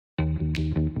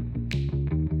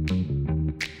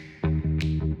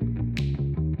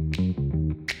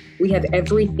We have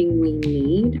everything we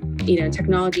need.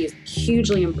 Technology is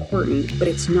hugely important, but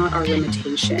it's not our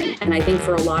limitation. And I think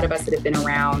for a lot of us that have been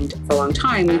around for a long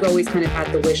time, we've always kind of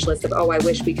had the wish list of, I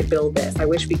wish we could build this. I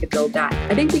wish we could build that.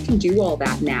 I think we can do all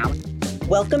that now.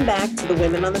 Welcome back to the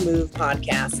Women on the Move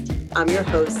podcast. I'm your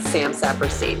host, Sam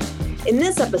Saperstein. In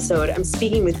this episode, I'm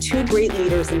speaking with two great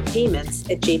leaders in payments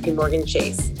at JPMorgan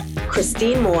Chase,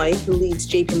 Christine Moy, who leads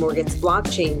JPMorgan's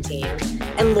blockchain team,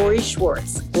 and Lori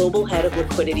Schwartz, Global Head of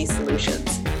Liquidity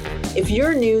Solutions. If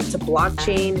you're new to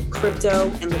blockchain,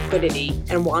 crypto, and liquidity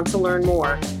and want to learn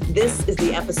more, this is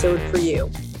the episode for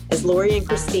you, as Lori and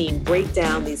Christine break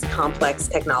down these complex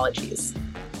technologies.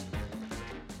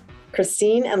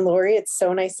 Christine and Lori, it's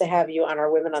so nice to have you on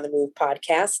our Women on the Move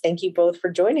podcast. Thank you both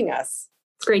for joining us.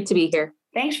 It's great to be here.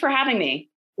 Thanks for having me.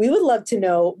 We would love to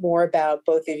know more about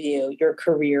both of you, your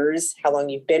careers, how long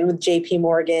you've been with JP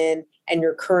Morgan, and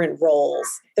your current roles.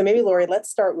 So maybe, Lori, let's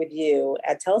start with you.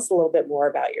 Tell us a little bit more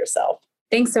about yourself.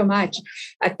 Thanks so much.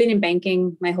 I've been in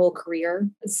banking my whole career,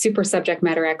 super subject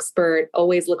matter expert,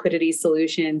 always liquidity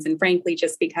solutions. And frankly,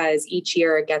 just because each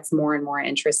year it gets more and more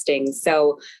interesting.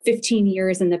 So 15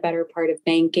 years in the better part of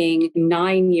banking,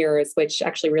 9 years, which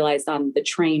actually realized on the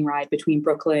train ride between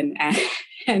Brooklyn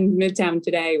and Midtown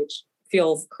today, which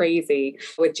feels crazy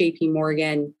with JP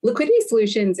Morgan. Liquidity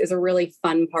Solutions is a really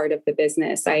fun part of the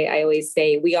business. I always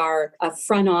say we are a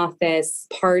front office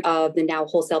part of the now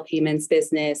wholesale payments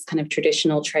business, kind of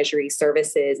traditional treasury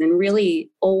services, and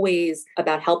really always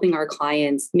about helping our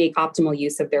clients make optimal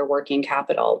use of their working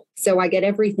capital. So I get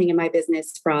everything in my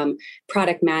business from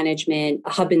product management, a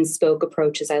hub and spoke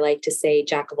approach, as I like to say,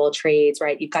 jack of all trades,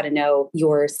 right? You've got to know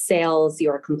your sales,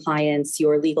 your compliance,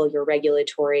 your legal, your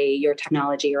regulatory, your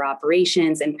technology, your operations.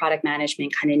 And product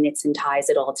management kind of knits and ties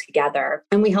it all together.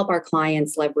 And we help our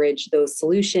clients leverage those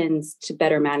solutions to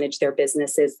better manage their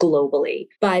businesses globally.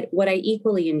 But what I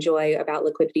equally enjoy about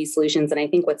Liquidity Solutions, and I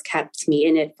think what's kept me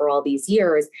in it for all these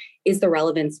years, is the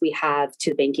relevance we have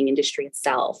to the banking industry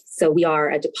itself. So we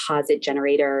are a deposit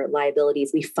generator,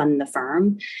 liabilities, we fund the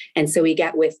firm. And so we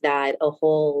get with that a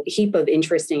whole heap of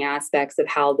interesting aspects of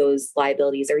how those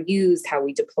liabilities are used, how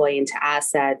we deploy into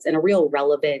assets, and a real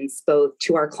relevance both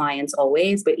to our clients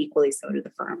always, but equally so to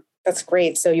the firm. That's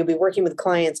great. So you'll be working with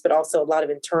clients, but also a lot of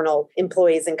internal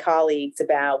employees and colleagues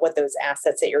about what those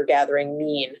assets that you're gathering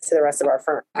mean to the rest of our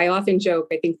firm. I often joke,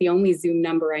 I think the only Zoom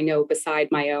number I know beside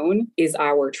my own is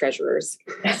our treasurer's.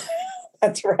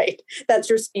 That's right. That's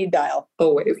your speed dial.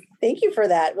 Always. Thank you for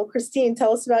that. Well, Christine,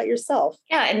 tell us about yourself.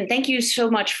 Yeah, and thank you so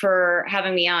much for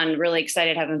having me on. Really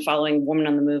excited. I've been following Women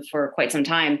on the Move for quite some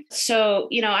time. So,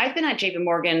 I've been at JP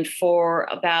Morgan for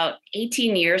about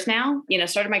 18 years now.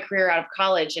 Started my career out of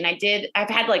college, and I've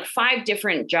had like 5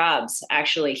 different jobs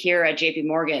actually here at JP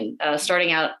Morgan,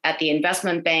 starting out at the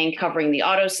investment bank covering the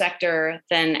auto sector,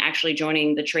 then actually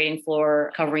joining the trading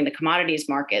floor covering the commodities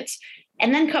markets.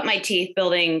 And then cut my teeth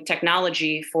building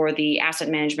technology for the asset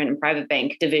management and private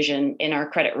bank division in our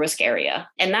credit risk area.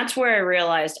 And that's where I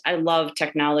realized I love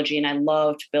technology and I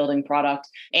loved building product,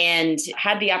 and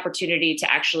had the opportunity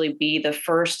to actually be the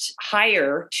first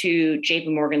hire to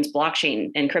JP Morgan's blockchain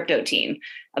and crypto team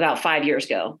about 5 years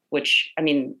ago, which,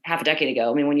 half a decade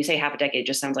ago. When you say half a decade, it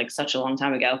just sounds like such a long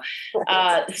time ago.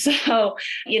 So,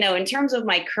 in terms of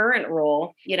my current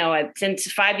role,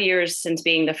 since 5 years since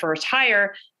being the first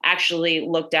hire, actually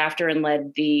looked after and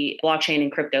led the blockchain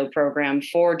and crypto program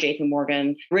for JP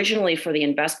Morgan, originally for the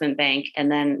investment bank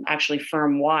and then actually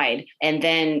firm-wide. And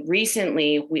then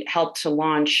recently we helped to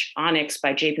launch Onyx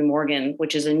by JP Morgan,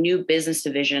 which is a new business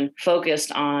division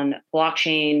focused on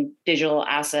blockchain, digital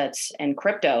assets, and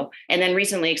crypto. And then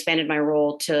recently expanded my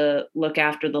role to look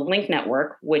after the Link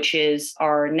Network, which is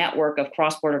our network of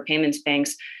cross-border payments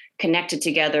banks connected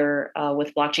together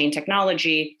with blockchain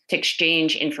technology to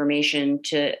exchange information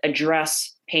to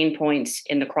address pain points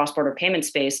in the cross-border payment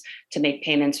space to make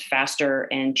payments faster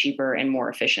and cheaper and more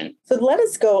efficient. So let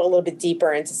us go a little bit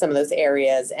deeper into some of those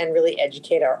areas and really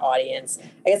educate our audience.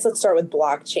 I guess let's start with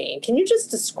blockchain. Can you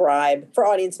just describe for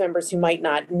audience members who might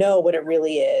not know what it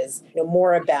really is,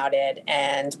 more about it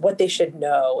and what they should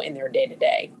know in their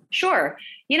day-to-day? Sure.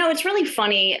 It's really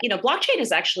funny. Blockchain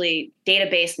is actually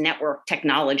database network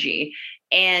technology.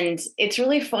 And it's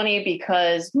really funny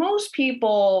because most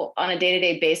people on a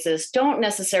day-to-day basis don't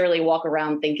necessarily walk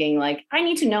around thinking like, I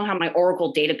need to know how my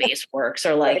Oracle database works,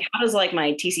 or like, how does like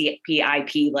my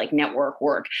TCP/IP like network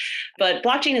work? But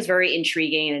blockchain is very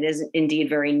intriguing and it is indeed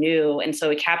very new. And so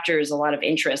it captures a lot of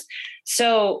interest.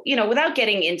 So, without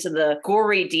getting into the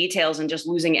gory details and just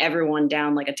losing everyone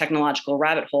down like a technological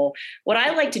rabbit hole, what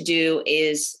I like to do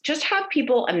is just have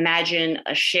people imagine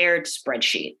a shared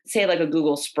spreadsheet, say like a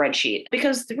Google spreadsheet,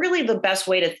 because really the best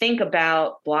way to think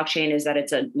about blockchain is that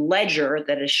it's a ledger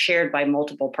that is shared by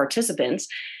multiple participants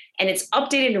and it's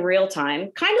updated in real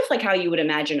time, kind of like how you would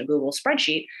imagine a Google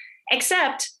spreadsheet,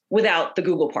 except without the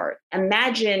Google part.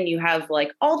 Imagine you have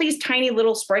like all these tiny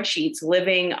little spreadsheets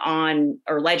living on,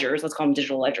 or ledgers, let's call them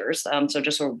digital ledgers. So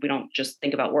just so we don't just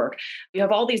think about work, you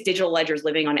have all these digital ledgers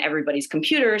living on everybody's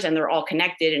computers and they're all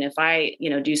connected. And if I,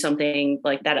 do something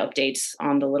like that updates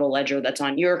on the little ledger that's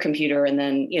on your computer, and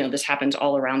then, this happens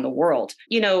all around the world.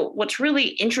 What's really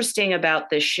interesting about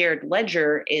this shared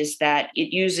ledger is that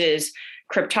it uses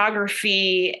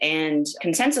cryptography and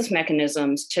consensus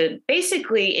mechanisms to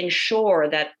basically ensure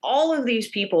that all of these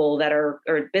people that are,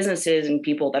 or businesses and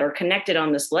people that are connected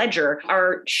on this ledger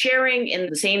are sharing in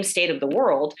the same state of the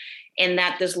world, and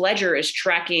that this ledger is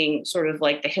tracking sort of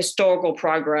like the historical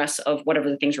progress of whatever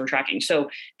the things we're tracking. So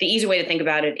the easy way to think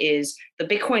about it is the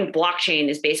Bitcoin blockchain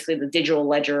is basically the digital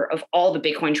ledger of all the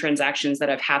Bitcoin transactions that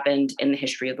have happened in the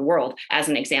history of the world, as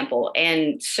an example.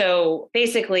 And so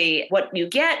basically what you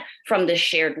get from this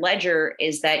shared ledger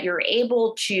is that you're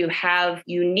able to have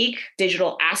unique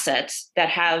digital assets that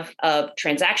have a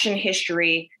transaction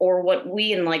history, or what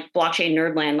we in like blockchain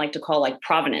nerdland like to call like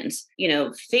provenance,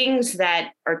 things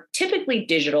that are typically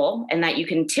digital and that you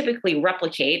can typically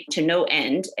replicate to no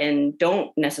end and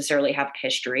don't necessarily have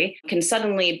history, can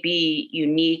suddenly be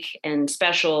unique and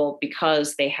special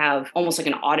because they have almost like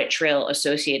an audit trail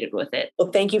associated with it.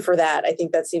 Well, thank you for that. I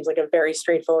think that seems like a very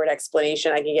straightforward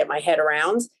explanation I can get my head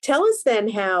around. Tell us then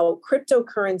how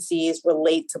cryptocurrencies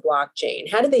relate to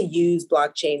blockchain. How do they use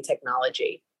blockchain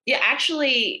technology? Yeah,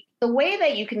 actually, the way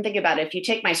that you can think about it, if you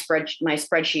take my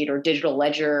spreadsheet or digital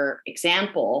ledger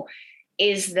example,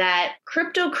 is that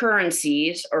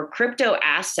cryptocurrencies or crypto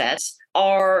assets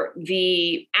are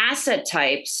the asset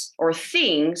types or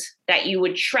things that you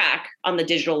would track on the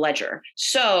digital ledger.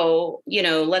 So,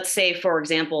 let's say, for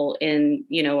example, in,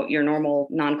 your normal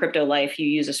non-crypto life, you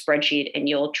use a spreadsheet and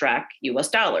you'll track US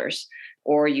dollars,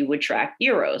 or you would track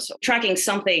euros, tracking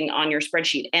something on your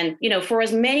spreadsheet. And, for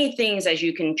as many things as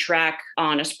you can track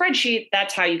on a spreadsheet,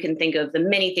 that's how you can think of the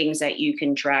many things that you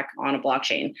can track on a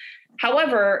blockchain.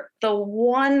 However, the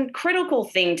one critical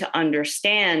thing to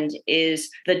understand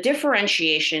is the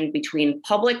differentiation between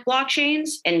public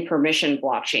blockchains and permission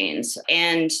blockchains.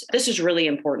 And this is really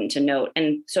important to note.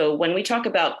 And so when we talk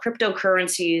about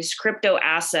cryptocurrencies, crypto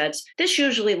assets, this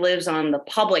usually lives on the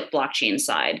public blockchain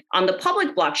side. On the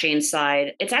public blockchain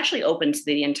side, it's actually open to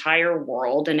the entire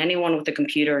world, and anyone with a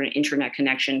computer and internet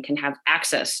connection can have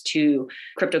access to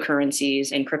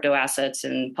cryptocurrencies and crypto assets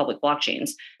and public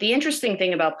blockchains. The interesting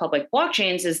thing about public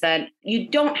blockchains is that you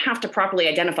don't have to properly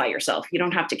identify yourself. You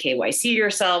don't have to KYC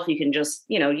yourself. You can just,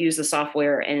 use the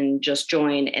software and just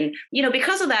join. And,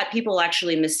 because of that, people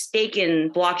actually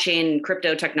mistaken blockchain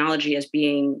crypto technology as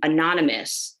being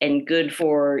anonymous and good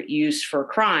for use for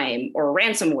crime or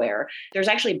ransomware. There's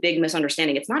actually a big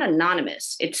misunderstanding. It's not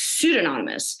anonymous. It's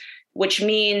pseudonymous, which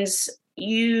means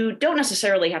you don't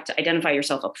necessarily have to identify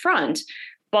yourself up front.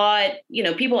 But,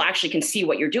 people actually can see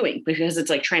what you're doing because it's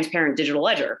like transparent digital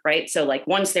ledger, right? So like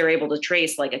once they're able to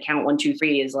trace like account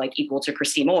 123 is like equal to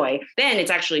Christine Moy, then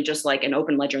it's actually just like an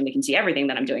open ledger and they can see everything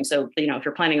that I'm doing. So, if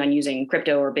you're planning on using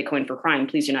crypto or Bitcoin for crime,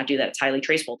 please do not do that. It's highly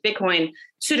traceable. Bitcoin,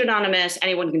 pseudonymous,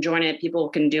 anyone can join it. People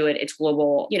can do it. It's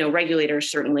global. Regulators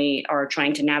certainly are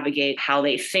trying to navigate how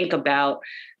they think about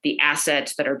the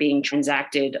assets that are being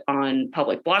transacted on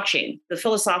public blockchain. The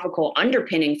philosophical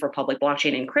underpinning for public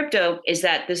blockchain and crypto is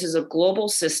that this is a global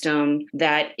system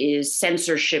that is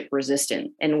censorship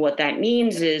resistant. And what that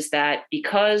means is that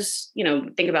because,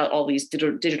 think about all these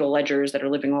digital ledgers that are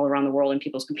living all around the world in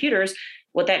people's computers,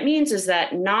 what that means is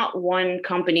that not one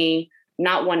company,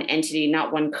 not one entity,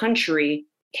 not one country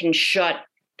can shut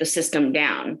the system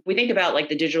down. We think about like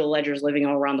the digital ledgers living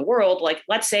all around the world. Like,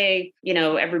 let's say,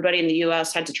 everybody in the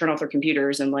US had to turn off their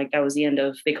computers and like that was the end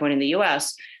of Bitcoin in the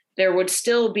US. There would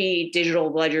still be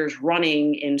digital ledgers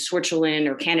running in Switzerland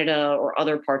or Canada or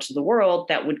other parts of the world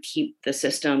that would keep the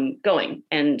system going.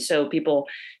 And so people,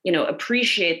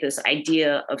 appreciate this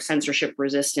idea of censorship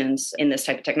resistance in this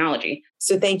type of technology.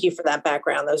 So thank you for that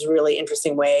background. That was a really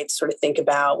interesting way to sort of think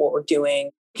about what we're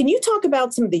doing. Can you talk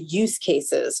about some of the use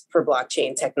cases for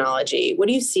blockchain technology? What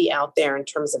do you see out there in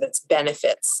terms of its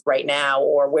benefits right now,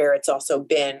 or where it's also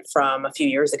been from a few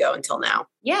years ago until now?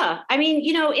 Yeah. I mean,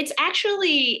 it's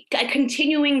actually a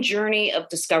continuing journey of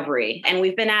discovery. And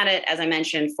we've been at it, as I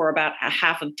mentioned, for about a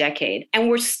half a decade. And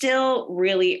we're still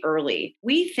really early.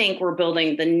 We think we're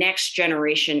building the next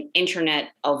generation internet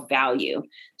of value.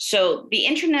 So the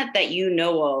internet that you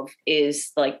know of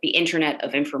is like the internet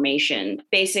of information.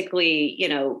 Basically,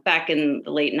 back in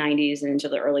the late 90s and into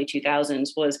the early 2000s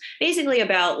was basically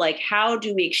about like, how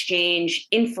do we exchange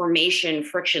information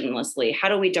frictionlessly? How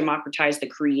do we democratize the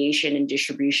creation and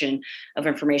distribution of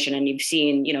information? And you've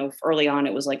seen, early on,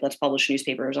 it was like, let's publish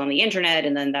newspapers on the internet.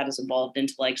 And then that has evolved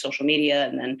into like social media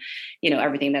and then,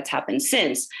 everything that's happened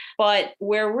since. But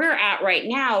where we're at right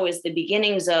now is the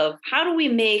beginnings of how do we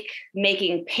make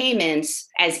making payments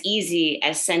as easy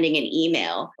as sending an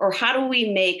email? Or how do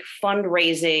we make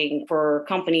fundraising for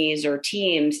companies or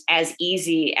teams as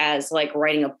easy as like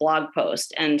writing a blog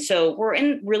post? And so we're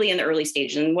really in the early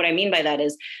stages. And what I mean by that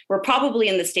is we're probably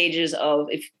in the stages of,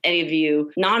 if any of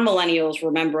you non-millennials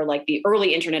remember like the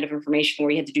early internet of information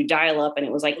where you had to do dial-up and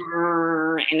it was like,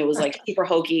 and it was like super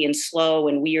hokey and slow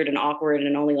and weird and awkward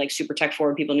and only like super tech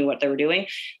forward people knew what they were doing.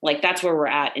 Like that's where we're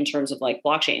at in terms of like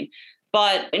blockchain.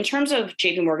 But in terms of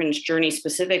JP Morgan's journey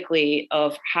specifically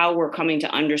of how we're coming to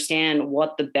understand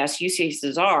what the best use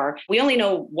cases are, we only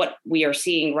know what we are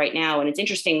seeing right now. And it's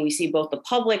interesting, we see both the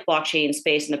public blockchain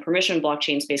space and the permission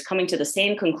blockchain space coming to the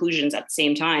same conclusions at the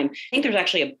same time. I think there's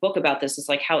actually a book about this. It's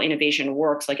like how innovation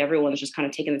works. Like everyone's just kind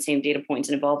of taking the same data points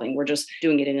and evolving. We're just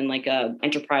doing it in like a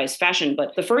enterprise fashion.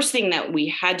 But the first thing that we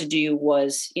had to do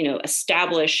was,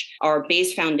 establish our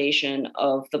base foundation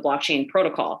of the blockchain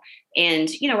protocol. And,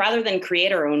 rather than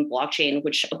create our own blockchain,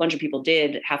 which a bunch of people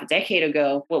did half a decade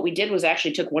ago, what we did was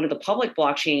actually took one of the public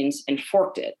blockchains and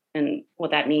forked it. And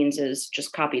what that means is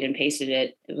just copied and pasted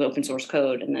it with open source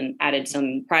code and then added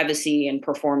some privacy and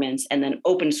performance and then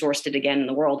open sourced it again in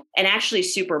the world. And actually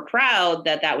super proud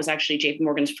that that was actually JP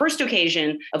Morgan's first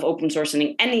occasion of open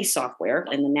sourcing any software.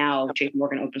 And then now JP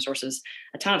Morgan open sources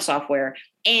a ton of software.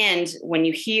 And when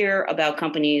you hear about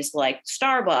companies like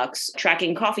Starbucks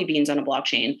tracking coffee beans on a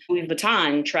blockchain, Louis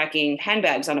Vuitton tracking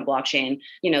handbags on a blockchain,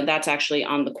 that's actually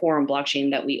on the Quorum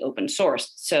blockchain that we open sourced.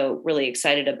 So really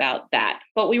excited about that.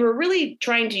 But we were really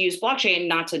trying to use blockchain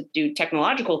not to do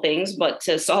technological things, but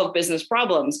to solve business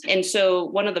problems. And so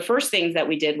one of the first things that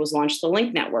we did was launch the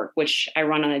Link Network, which I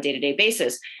run on a day-to-day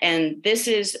basis. And this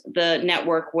is the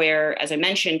network where, as I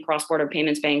mentioned, cross-border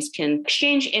payments banks can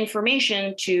exchange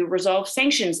information to resolve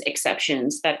sanctions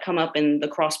exceptions that come up in the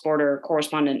cross-border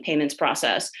correspondent payments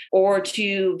process, or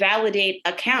to validate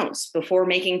accounts before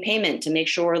making payment to make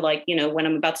sure, like, when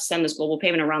I'm about to send this global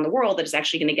payment around the world, that it's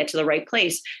actually going to get to the right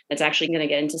place, that's actually going to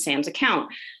get into Sam's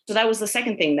account. So that was the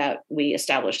second thing that we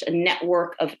established, a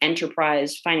network of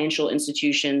enterprise financial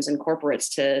institutions and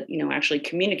corporates to, actually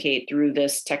communicate through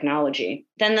this technology.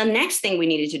 Then the next thing we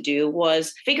needed to do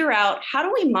was figure out how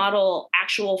do we model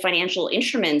actual financial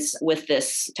instruments with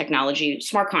this technology.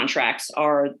 Smart contracts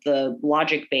are the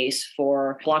logic base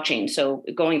for blockchain. So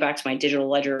going back to my digital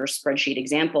ledger spreadsheet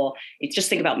example, it's just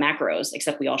think about macros,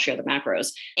 except we all share the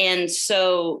macros. And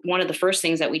so one of the first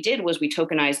things that we did was we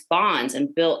tokenized bonds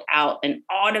and built out an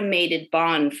automated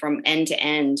bond from end to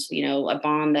end, a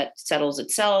bond that settles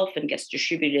itself and gets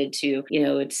distributed to,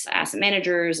 its asset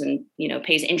managers and,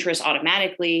 pays interest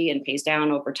automatically and pays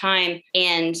down over time.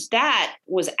 And that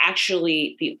was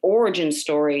actually the origin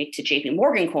story to JP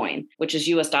Morgan Coin, which is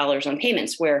US dollars on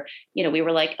payments, where, we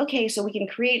were like, okay, so we can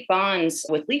create bonds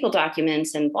with legal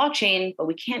documents and blockchain, but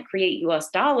we can't create US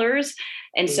dollars.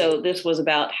 And so this was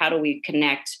about how do we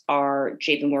connect our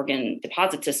JP Morgan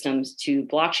deposit systems to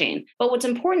blockchain. But what's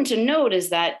important to note is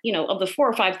that, of the 4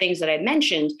 or 5 things that I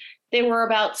mentioned, there were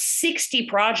about 60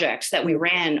 projects that we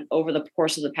ran over the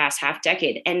course of the past half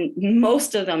decade, and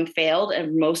most of them failed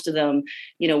and most of them,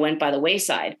 went by the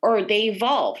wayside, or they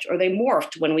evolved or they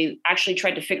morphed when we actually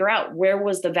tried to figure out where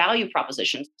was the value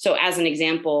proposition. So as an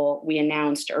example, we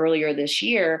announced earlier this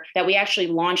year that we actually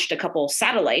launched a couple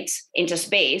satellites into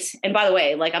space. And by the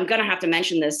way, like I'm going to have to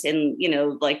mention this in,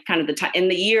 kind of the time in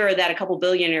the year that a couple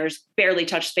billionaires barely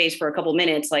touched space for a couple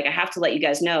minutes, like I have to let you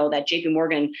guys know that JP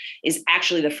Morgan is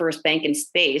actually the first bank in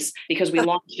space because we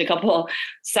launched a couple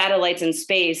satellites in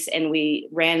space and we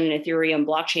ran an Ethereum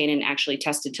blockchain and actually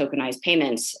tested tokenized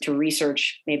payments to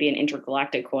research maybe an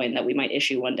intergalactic coin that we might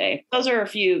issue one day. Those are a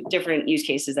few different use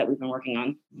cases that we've been working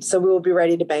on. So we will be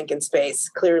ready to bank in space,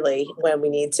 clearly, when we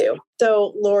need to.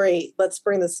 So, Lori, let's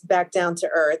bring this back down to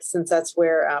earth since that's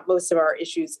where most of our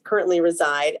issues currently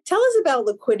reside. Tell us about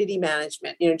liquidity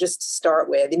management, just to start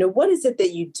with. What is it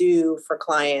that you do for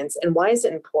clients and why is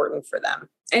it important for them?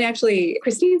 And actually,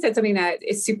 Christine said something that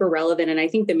is super relevant. And I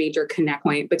think the major connect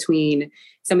point between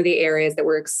some of the areas that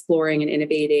we're exploring and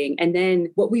innovating, and then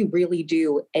what we really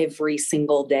do every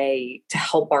single day to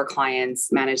help our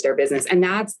clients manage their business. And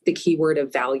that's the keyword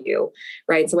of value,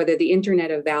 right? So whether the internet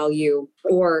of value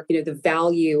or the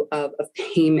value of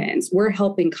payments, we're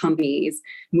helping companies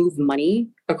move money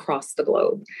across the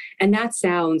globe. And that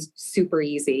sounds super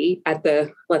easy at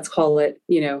the, let's call it,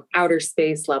 outer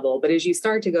space level. But as you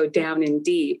start to go down in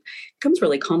deep, it becomes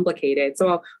really complicated.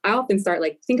 So I often start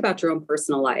think about your own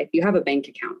personal life. You have a bank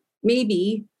account.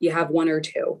 Maybe you have one or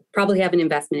two, probably have an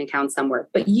investment account somewhere,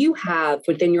 but you have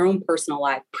within your own personal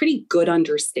life, pretty good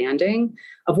understanding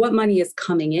of what money is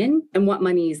coming in and what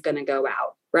money is going to go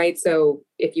out. Right. So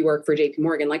if you work for JP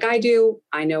Morgan like I do,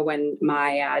 I know when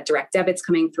my direct debit's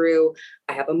coming through,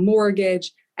 I have a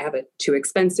mortgage, I have a too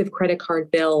expensive credit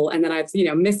card bill, and then I have,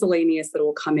 miscellaneous that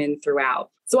will come in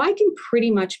throughout. So I can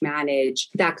pretty much manage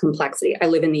that complexity. I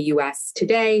live in the US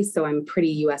today, so I'm pretty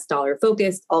US dollar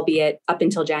focused, albeit up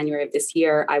until January of this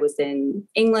year, I was in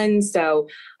England. So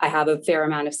I have a fair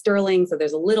amount of sterling. So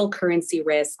there's a little currency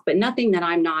risk, but nothing that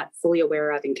I'm not fully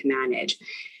aware of and can manage.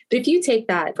 But if you take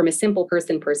that from a simple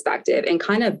person perspective and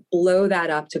kind of blow that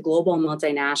up to global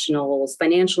multinationals,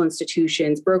 financial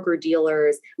institutions, broker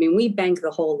dealers, we bank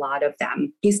the whole lot of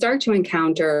them. You start to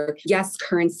encounter, yes,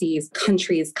 currencies,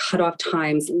 countries, cutoff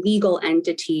times, legal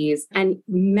entities, and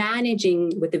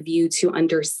managing with a view to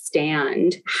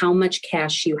understand how much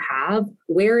cash you have,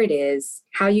 where it is,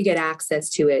 how you get access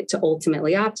to it to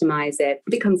ultimately optimize it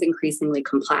becomes increasingly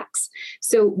complex.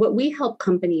 So what we help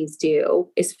companies do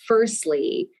is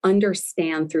firstly,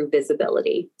 understand through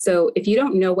visibility. So if you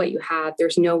don't know what you have,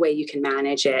 there's no way you can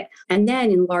manage it. And then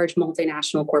in large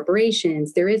multinational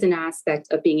corporations, there is an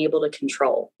aspect of being able to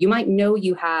control. You might know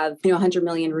you have 100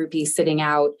 million rupees sitting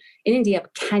out in India,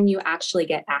 but can you actually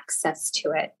get access to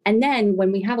it? And then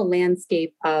when we have a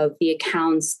landscape of the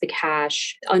accounts, the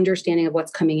cash, understanding of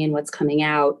what's coming in, what's coming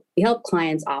out, we help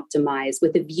clients optimize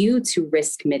with a view to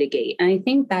risk mitigate. And I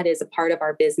think that is a part of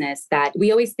our business that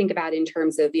we always think about in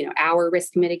terms of, our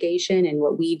risk mitigation and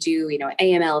what we do,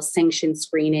 AML, sanction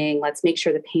screening, let's make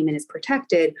sure the payment is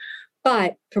protected.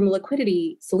 But from a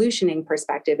liquidity solutioning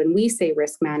perspective, and we say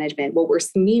risk management, what we're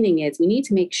meaning is we need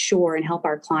to make sure and help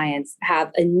our clients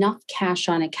have enough cash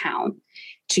on account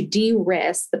to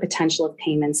de-risk the potential of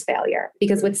payments failure.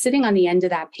 Because what's sitting on the end of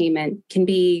that payment can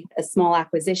be a small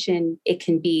acquisition, it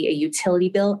can be a utility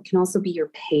bill, it can also be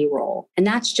your payroll. And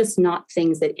that's just not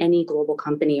things that any global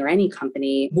company or any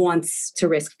company wants to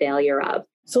risk failure of.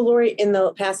 So Lori, in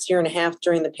the past year and a half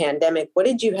during the pandemic, what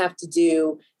did you have to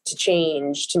do to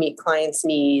change to meet clients'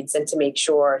 needs and to make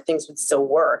sure things would still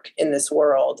work in this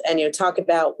world? And talk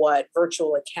about what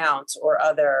virtual accounts or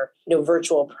other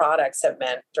virtual products have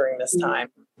meant during this time.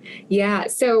 Yeah,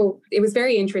 so it was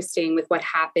very interesting with what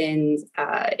happened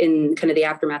in kind of the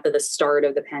aftermath of the start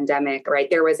of the pandemic, right?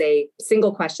 There was a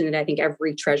single question that I think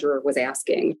every treasurer was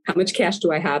asking: how much cash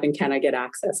do I have and can I get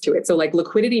access to it? So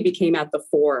liquidity became at the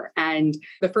fore. And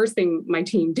the first thing my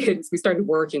team did is we started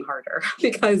working harder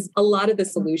because a lot of the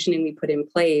solutioning we put in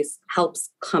place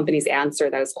helps companies answer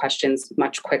those questions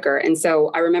much quicker. And so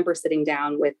I remember sitting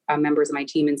down with members of my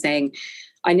team and saying,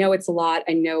 I know it's a lot.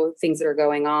 I know things that are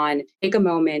going on. Take a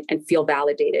moment and feel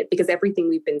validated, because everything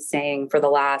we've been saying for the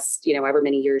last, however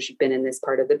many years you've been in this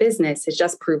part of the business has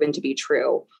just proven to be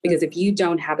true. Because if you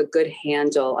don't have a good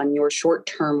handle on your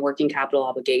short-term working capital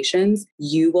obligations,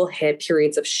 you will hit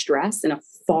periods of stress in a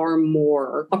far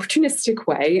more opportunistic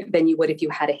way than you would if you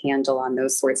had a handle on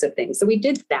those sorts of things. So we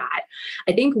did that.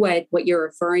 I think what you're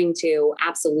referring to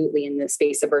absolutely in the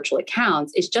space of virtual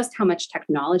accounts is just how much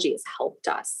technology has helped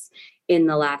us in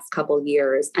the last couple of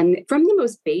years. And from the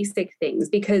most basic things,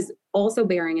 because also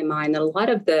bearing in mind that a lot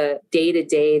of the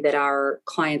day-to-day that our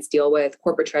clients deal with,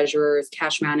 corporate treasurers,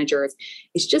 cash managers,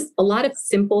 is just a lot of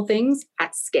simple things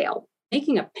at scale.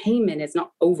 Making a payment is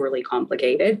not overly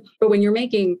complicated, but when you're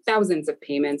making thousands of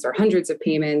payments or hundreds of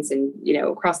payments and,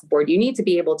 across the board, you need to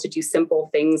be able to do simple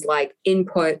things like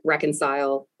input,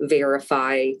 reconcile,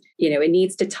 verify. It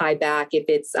needs to tie back if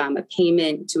it's a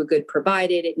payment to a good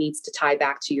provided, it needs to tie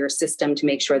back to your system to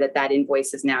make sure that that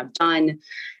invoice is now done.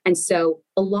 And so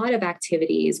a lot of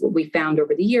activities, what we found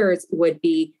over the years, would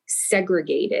be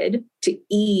segregated to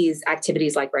ease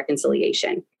activities like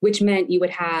reconciliation, which meant you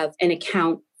would have an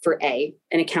account for A,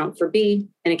 an account for B,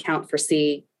 an account for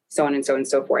C, so on and so on and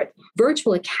so forth.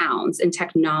 Virtual accounts and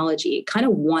technology kind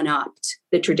of one-upped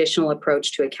the traditional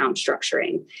approach to account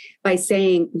structuring by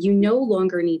saying you no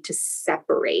longer need to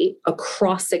separate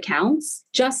across accounts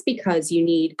just because you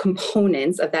need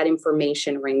components of that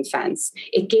information ring fence.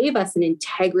 It gave us an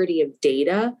integrity of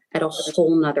data at a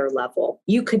whole nother level.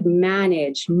 You could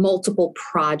manage multiple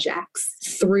projects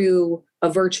through a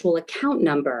virtual account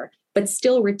number, but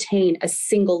still retain a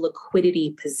single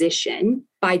liquidity position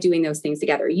by doing those things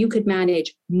together. You could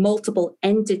manage multiple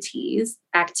entities,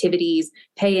 activities,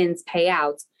 pay-ins,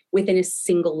 payouts within a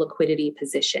single liquidity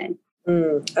position.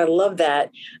 I love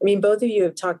that. I mean, both of you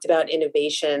have talked about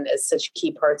innovation as such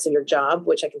key parts of your job,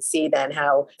 which I can see then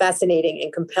how fascinating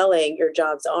and compelling your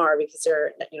jobs are because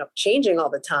they're, changing all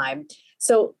the time.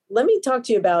 So let me talk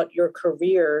to you about your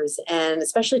careers and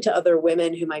especially to other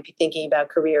women who might be thinking about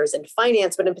careers in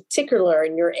finance, but in particular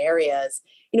in your areas.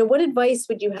 What advice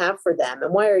would you have for them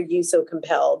and why are you so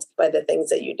compelled by the things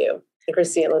that you do? And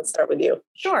Christine, let's start with you.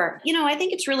 Sure. I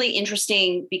think it's really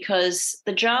interesting because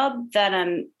the job that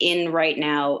I'm in right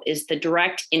now is the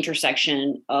direct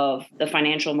intersection of the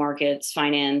financial markets,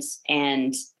 finance,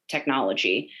 and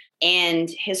technology. And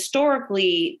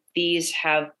historically, these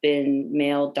have been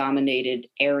male-dominated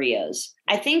areas.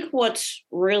 I think what's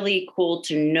really cool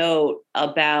to note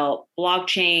about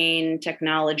blockchain,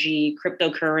 technology,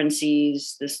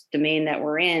 cryptocurrencies, this domain that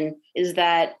we're in, is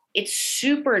that it's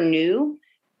super new.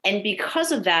 And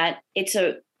because of that, it's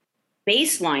a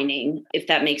baselining, if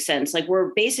that makes sense.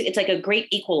 It's like a great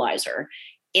equalizer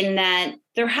in that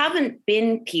there haven't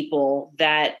been people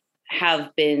that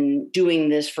have been doing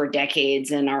this for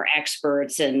decades and are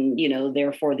experts and,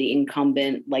 therefore the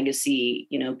incumbent legacy,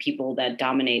 people that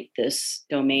dominate this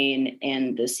domain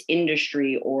and this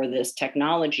industry or this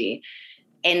technology.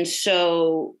 And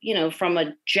so, from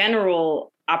a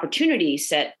general opportunity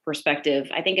set perspective,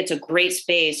 I think it's a great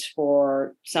space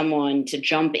for someone to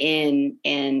jump in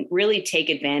and really take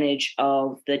advantage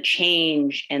of the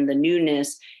change and the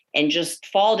newness and just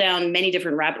fall down many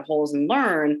different rabbit holes and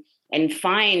learn and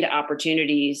find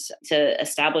opportunities to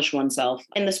establish oneself.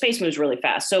 And the space moves really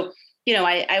fast. So,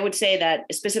 I would say that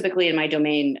specifically in my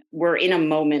domain, we're in a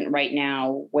moment right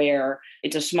now where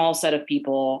it's a small set of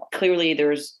people. Clearly,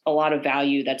 there's a lot of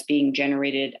value that's being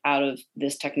generated out of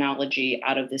this technology,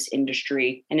 out of this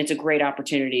industry. And it's a great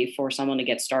opportunity for someone to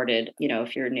get started,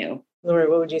 if you're new. Lori,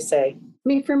 what would you say?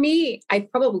 For me, I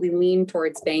probably lean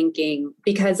towards banking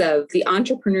because of the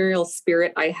entrepreneurial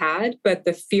spirit I had, but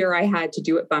the fear I had to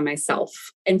do it by myself.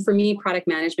 And for me, product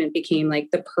management became like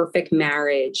the perfect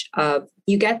marriage of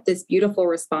you get this beautiful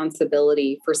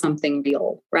responsibility for something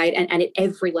real, right? And at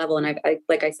every level. And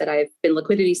like I said, I've been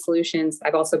liquidity solutions.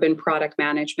 I've also been product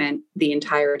management the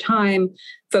entire time,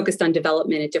 focused on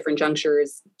development at different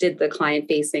junctures, did the client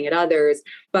facing at others.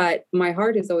 But my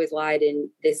heart has always lied in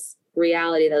this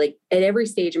reality that at every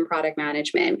stage in product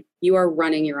management, you are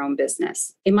running your own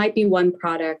business. It might be one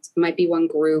product, it might be one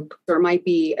group, or it might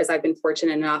be, as I've been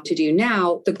fortunate enough to do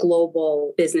now, the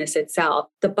global business itself.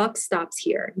 The buck stops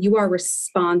here. You are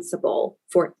responsible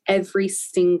for every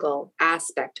single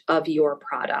aspect of your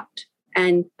product.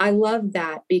 And I love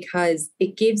that because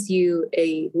it gives you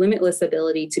a limitless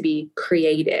ability to be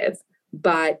creative,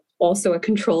 but also a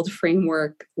controlled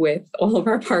framework with all of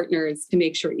our partners to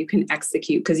make sure you can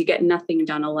execute because you get nothing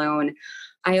done alone.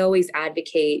 I always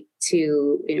advocate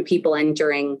to people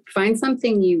entering, find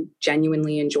something you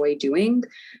genuinely enjoy doing.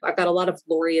 I've got a lot of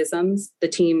Loriisms. The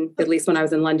team, at least when I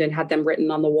was in London, had them written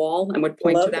on the wall and would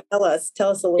point to them. Tell us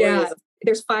a Loriism. Yeah,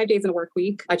 there's 5 days in a work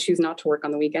week. I choose not to work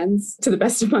on the weekends to the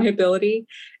best of my ability.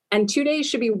 And 2 days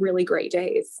should be really great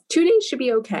days. 2 days should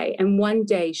be okay. And 1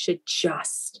 day should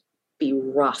just be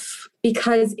rough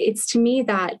because it's to me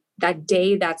that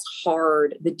day that's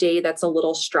hard, the day that's a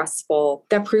little stressful,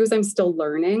 that proves I'm still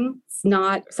learning. It's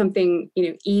not something,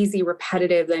 easy,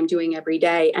 repetitive that I'm doing every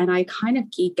day. And I kind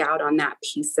of geek out on that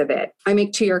piece of it. I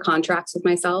make 2-year contracts with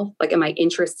myself. Am I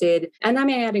interested? And am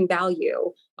I adding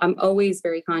value? I'm always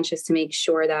very conscious to make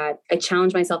sure that I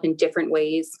challenge myself in different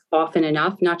ways often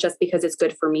enough, not just because it's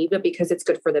good for me, but because it's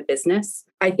good for the business.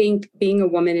 I think being a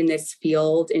woman in this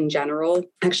field in general,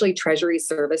 actually Treasury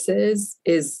Services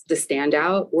is the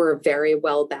standout. We're very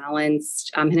well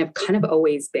balanced and have kind of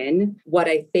always been. What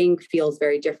I think feels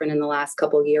very different in the last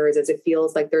couple of years is it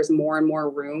feels like there's more and more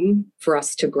room for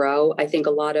us to grow. I think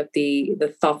a lot of the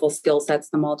thoughtful skill sets,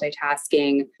 the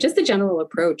multitasking, just the general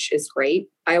approach is great.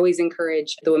 I always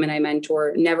encourage the women I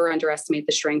mentor, never underestimate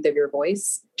the strength of your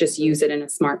voice. Just use it in a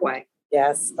smart way.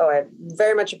 Yes. Oh, I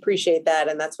very much appreciate that.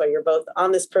 And that's why you're both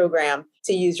on this program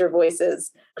to use your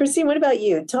voices. Christine, what about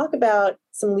you? Talk about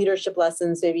some leadership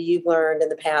lessons maybe you've learned in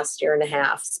the past year and a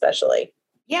half, especially.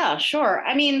 Yeah, sure.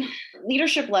 I mean,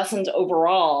 leadership lessons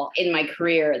overall in my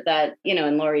career that,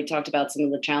 and Lori talked about some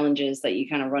of the challenges that you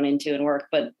kind of run into in work.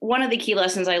 But one of the key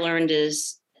lessons I learned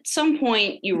is at some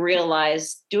point you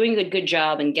realize doing a good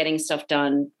job and getting stuff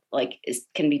done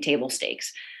can be table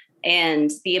stakes. And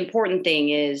the important thing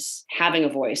is having a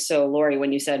voice. So Lori,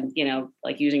 when you said,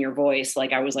 using your voice,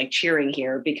 I was cheering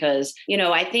here because,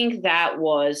 I think that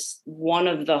was one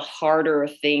of the harder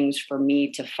things for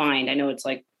me to find. I know it's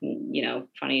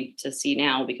funny to see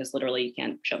now because literally you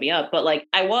can't shut me up, but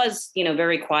I was,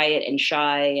 very quiet and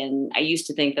shy. And I used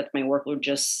to think that my work would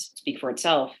just speak for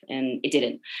itself, and it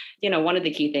didn't. One of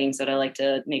the key things that I like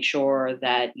to make sure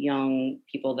that young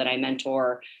people that I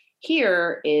mentor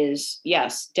here is,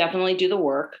 yes, definitely do the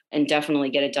work and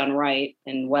definitely get it done right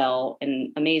and well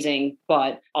and amazing,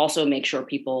 but also make sure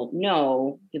people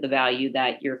know the value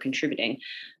that you're contributing.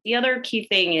 The other key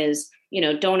thing is,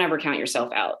 don't ever count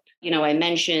yourself out. I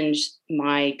mentioned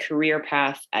my career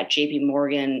path at JP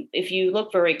Morgan. If you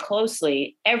look very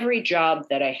closely, every job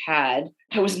that I had,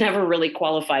 I was never really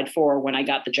qualified for when I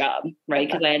got the job, right?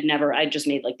 Because I just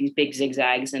made these big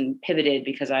zigzags and pivoted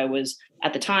because I was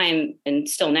at the time and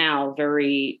still now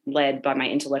very led by my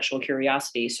intellectual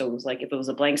curiosity. So it was if it was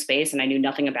a blank space and I knew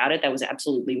nothing about it, that was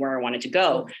absolutely where I wanted to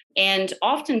go. And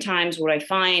oftentimes what I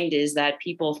find is that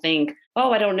people think,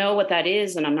 oh, I don't know what that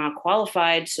is and I'm not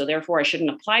qualified, so therefore I shouldn't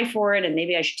apply for it. And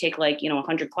maybe I should take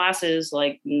 100 classes,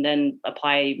 and then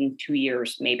apply in 2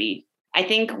 years, maybe. I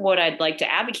think what I'd like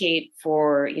to advocate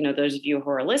for, those of you who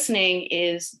are listening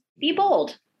is be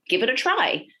bold, give it a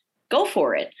try, go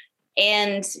for it,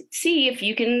 and see if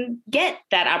you can get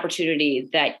that opportunity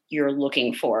that you're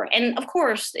looking for. And of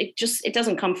course, it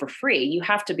doesn't come for free. You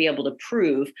have to be able to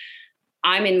prove,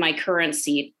 I'm in my current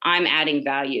seat, I'm adding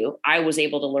value, I was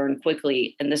able to learn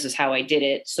quickly, and this is how I did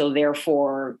it. So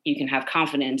therefore, you can have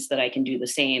confidence that I can do the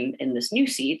same in this new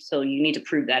seat. So you need to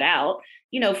prove that out.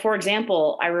 For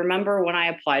example, I remember when I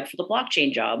applied for the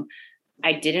blockchain job,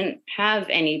 I didn't have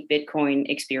any Bitcoin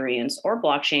experience or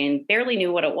blockchain, barely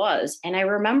knew what it was. And I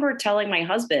remember telling my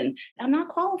husband, I'm not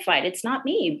qualified. It's not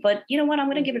me. But you know what? I'm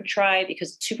going to give it a try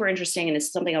because it's super interesting. And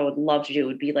it's something I would love to do. It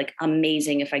would be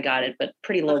amazing if I got it, but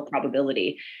pretty low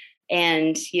probability.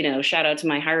 And, shout out to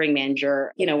my hiring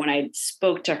manager. When I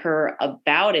spoke to her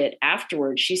about it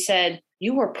afterwards, she said,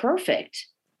 you were perfect.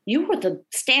 You were the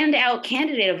standout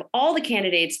candidate of all the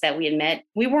candidates that we had met.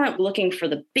 We weren't looking for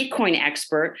the Bitcoin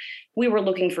expert. We were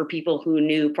looking for people who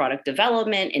knew product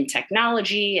development and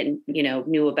technology and,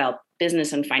 knew about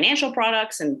business and financial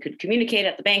products and could communicate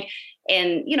at the bank.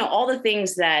 And, all the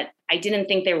things that I didn't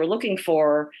think they were looking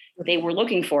for, they were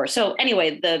looking for. So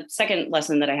anyway, the second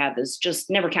lesson that I have is just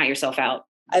never count yourself out.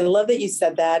 I love that you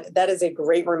said that. That is a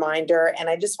great reminder. And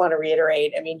I just want to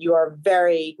reiterate, you are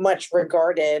very much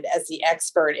regarded as the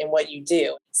expert in what you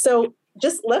do. So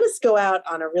just let us go out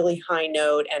on a really high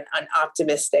note and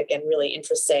optimistic and really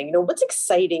interesting. What's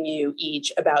exciting you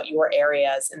each about your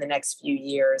areas in the next few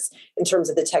years in terms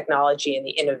of the technology and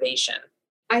the innovation?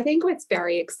 I think what's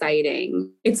very exciting,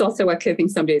 it's also what I think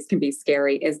some days can be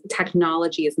scary, is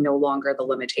technology is no longer the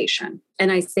limitation.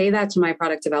 And I say that to my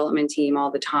product development team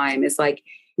all the time. It's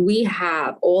we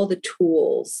have all the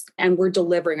tools and we're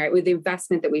delivering, right? With the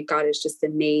investment that we've got is just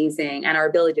amazing and our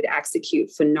ability to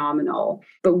execute phenomenal.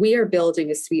 But we are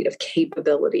building a suite of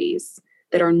capabilities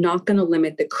that are not going to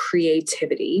limit the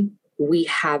creativity we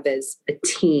have as a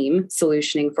team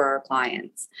solutioning for our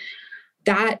clients.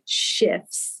 That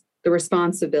shifts the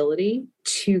responsibility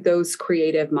to those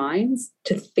creative minds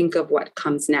to think of what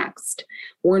comes next.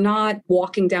 We're not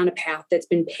walking down a path that's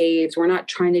been paved. We're not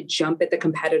trying to jump at the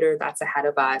competitor that's ahead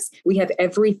of us. We have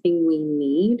everything we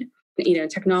need.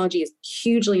 Technology is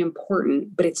hugely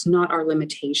important, but it's not our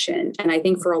limitation. And I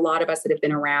think for a lot of us that have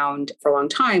been around for a long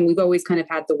time, we've always kind of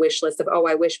had the wish list of, oh,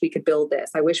 I wish we could build this.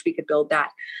 I wish we could build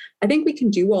that. I think we can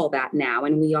do all that now,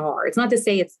 and we are. It's not to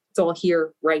say it's all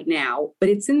here right now, but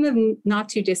it's in the not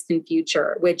too distant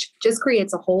future, which just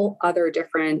creates a whole other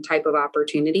different type of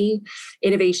opportunity,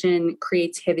 innovation,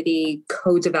 creativity,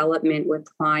 co-development with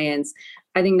clients.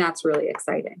 I think that's really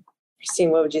exciting. Christine,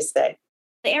 what would you say?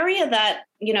 The area that,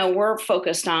 we're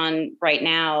focused on right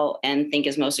now and think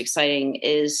is most exciting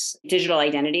is digital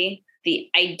identity. The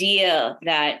idea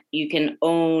that you can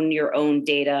own your own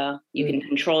data, you can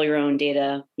control your own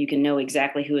data, you can know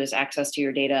exactly who has access to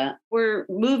your data. We're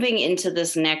moving into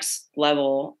this next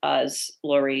level, as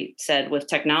Lori said, with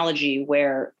technology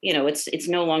where, it's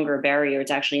no longer a barrier,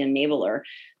 it's actually an enabler.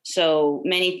 So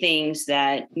many things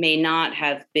that may not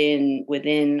have been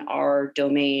within our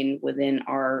domain, within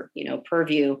our,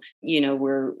 purview,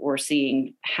 we're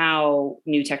seeing how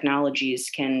new technologies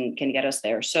can get us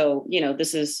there. So,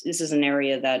 this is an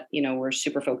area that, we're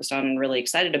super focused on and really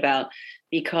excited about.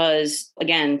 Because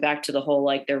again, back to the whole,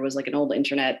 there was an old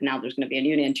internet, now there's going to be a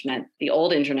new internet. The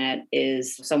old internet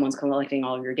is someone's collecting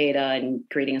all of your data and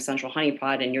creating a central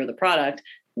honeypot and you're the product.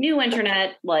 New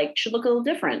internet should look a little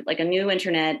different. A new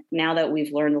internet, now that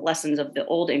we've learned the lessons of the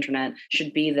old internet,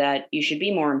 should be that you should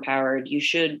be more empowered. You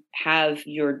should have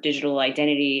your digital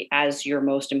identity as your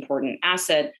most important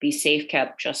asset, be safe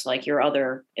kept just like your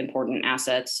other important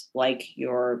assets, like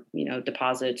your,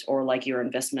 deposits or like your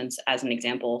investments as an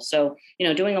example. So,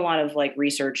 doing a lot of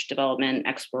research, development,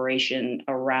 exploration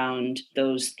around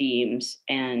those themes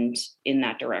and in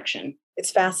that direction. It's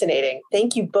fascinating.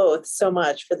 Thank you both so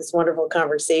much for this wonderful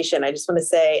conversation. I just want to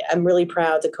say I'm really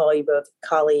proud to call you both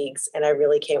colleagues, and I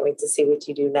really can't wait to see what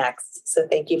you do next. So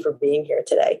thank you for being here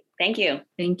today. Thank you.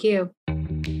 Thank you.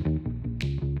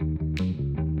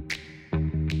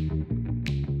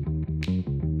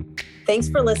 Thanks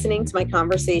for listening to my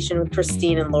conversation with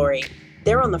Christine and Lori.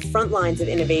 They're on the front lines of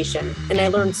innovation, and I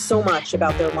learned so much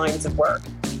about their lines of work.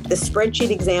 The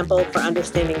spreadsheet example for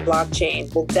understanding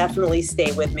blockchain will definitely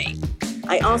stay with me.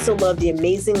 I also love the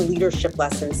amazing leadership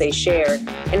lessons they shared,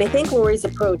 and I think Lori's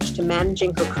approach to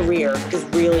managing her career is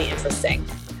really interesting.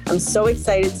 I'm so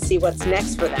excited to see what's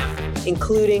next for them,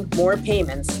 including more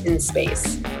payments in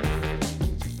space.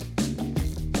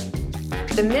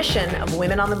 The mission of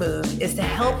Women on the Move is to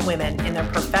help women in their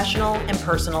professional and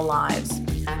personal lives.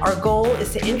 Our goal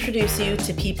is to introduce you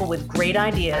to people with great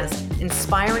ideas,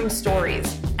 inspiring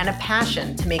stories, and a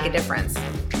passion to make a difference.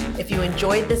 If you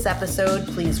enjoyed this episode,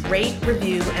 please rate,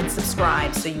 review, and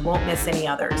subscribe so you won't miss any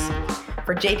others.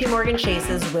 For JPMorgan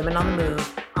Chase's Women on the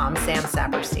Move, I'm Sam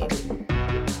Saperstein.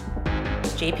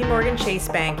 JPMorgan Chase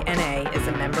Bank, N.A. is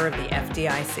a member of the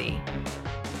FDIC.